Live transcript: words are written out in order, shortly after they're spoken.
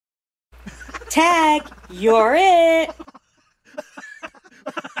Tag, you're it.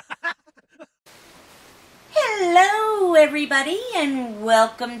 Hello, everybody, and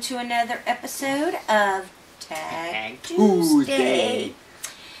welcome to another episode of Tag Tuesday.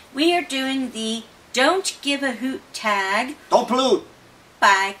 We are doing the Don't Give a Hoot tag. Don't pollute.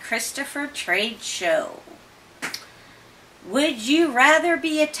 By Christopher Tradeshow. Would you rather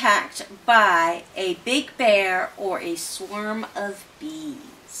be attacked by a big bear or a swarm of bees?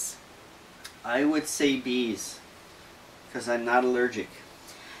 I would say bees, because I'm not allergic.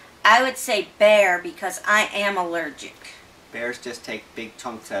 I would say bear because I am allergic. Bears just take big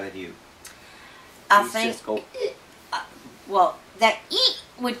chunks out of you. I Bees think. just go. Well, that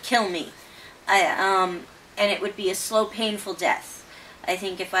would kill me, and it would be a slow, painful death. I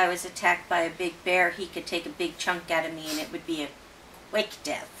think if I was attacked by a big bear, he could take a big chunk out of me, and it would be a quick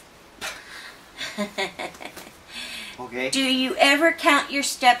death. Okay. Do you ever count your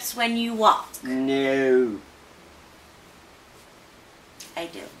steps when you walk? No. I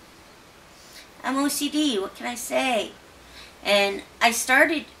do. I'm OCD, what can I say? And I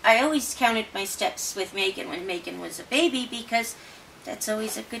always counted my steps with Megan when Megan was a baby because that's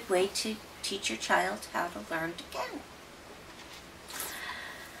always a good way to teach your child how to learn to count.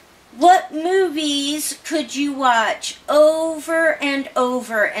 What movies could you watch over and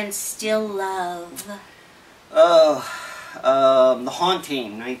over and still love? The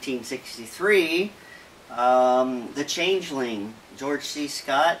Haunting, 1963. The Changeling, George C.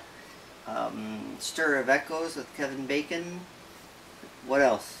 Scott. Stir of Echoes with Kevin Bacon. What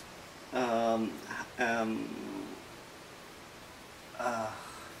else? Mine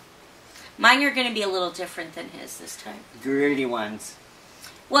are going to be a little different than his this time. Gritty Ones.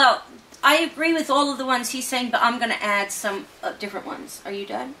 Well, I agree with all of the ones he's saying, but I'm going to add some different ones. Are you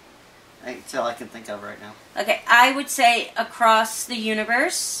done? That's all I can think of right now. Okay, I would say Across the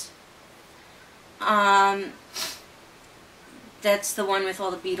Universe. That's the one with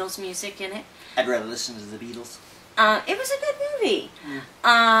all the Beatles music in it. I'd rather listen to the Beatles. It was a good movie.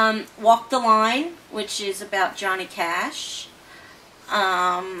 Yeah. Walk the Line, which is about Johnny Cash.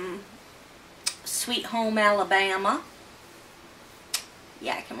 Sweet Home Alabama.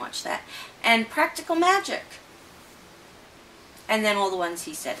 Yeah, I can watch that. And Practical Magic. And then all the ones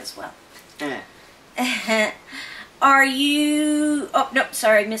he said as well. Are you... Oh, no,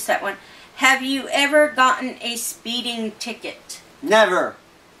 sorry, I missed that one. Have you ever gotten a speeding ticket? Never.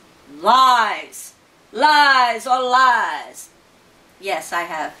 Lies. Lies or lies. Yes, I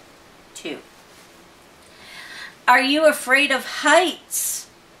have. 2. Are you afraid of heights?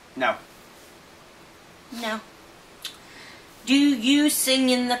 No. No. Do you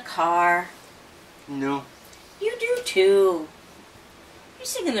sing in the car? No. You do too. You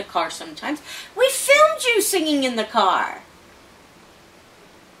sing in the car sometimes. We filmed you singing in the car.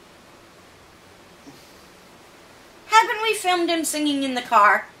 Haven't we filmed him singing in the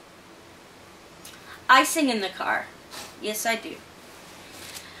car? I sing in the car. Yes, I do.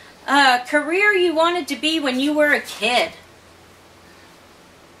 Career you wanted to be when you were a kid?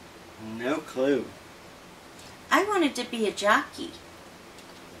 No clue. I wanted to be a jockey.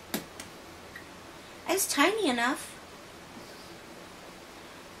 I was tiny enough.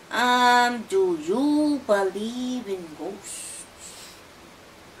 Do you believe in ghosts?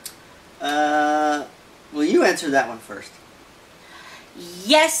 Well, you answer that one first.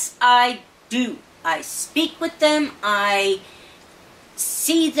 Yes, I do. I speak with them. I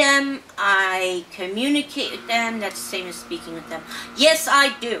see them. I communicate with them. That's the same as speaking with them. Yes,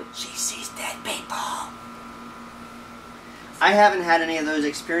 I do. She sees dead people. I haven't had any of those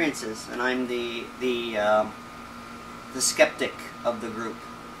experiences, and I'm the skeptic of the group.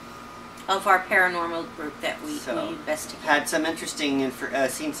 Of our paranormal group that we investigate. Had some interesting,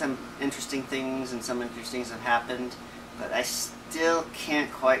 seen some interesting things, and some interesting things have happened, but I still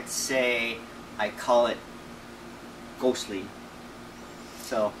can't quite say I call it ghostly.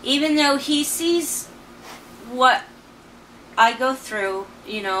 So even though he sees what I go through,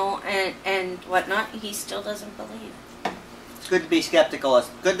 you know, and whatnot, he still doesn't believe. It's good to be skeptical. It's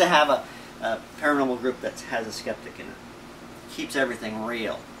good to have a paranormal group that has a skeptic in it. Keeps everything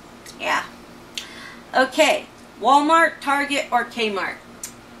real. Yeah. Okay. Walmart, Target, or Kmart?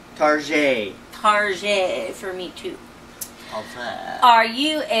 Target. Target for me too. Okay. Are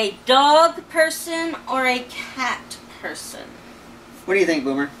you a dog person or a cat person? What do you think,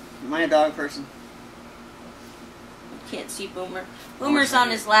 Boomer? Am I a dog person? You can't see Boomer. Boomer's on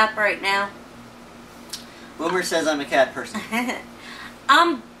his lap right now. Boomer says I'm a cat person.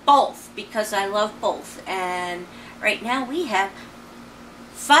 I'm both because I love both. And right now we have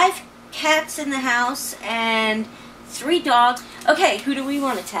 5 cats in the house and 3 dogs. Okay, who do we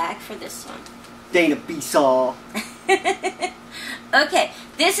want to tag for this one? Dayna Besaw. Okay,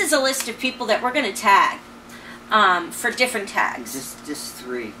 this is a list of people that we're going to tag for different tags. Just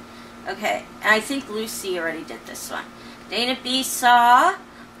 3. Okay, I think Lucy already did this one. Dayna Besaw,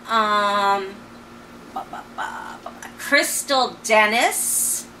 Crystal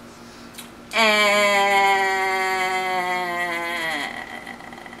Dennis, and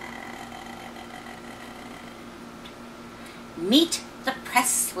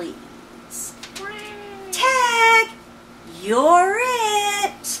MeetThePresleys. Tag! You're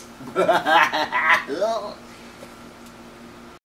it!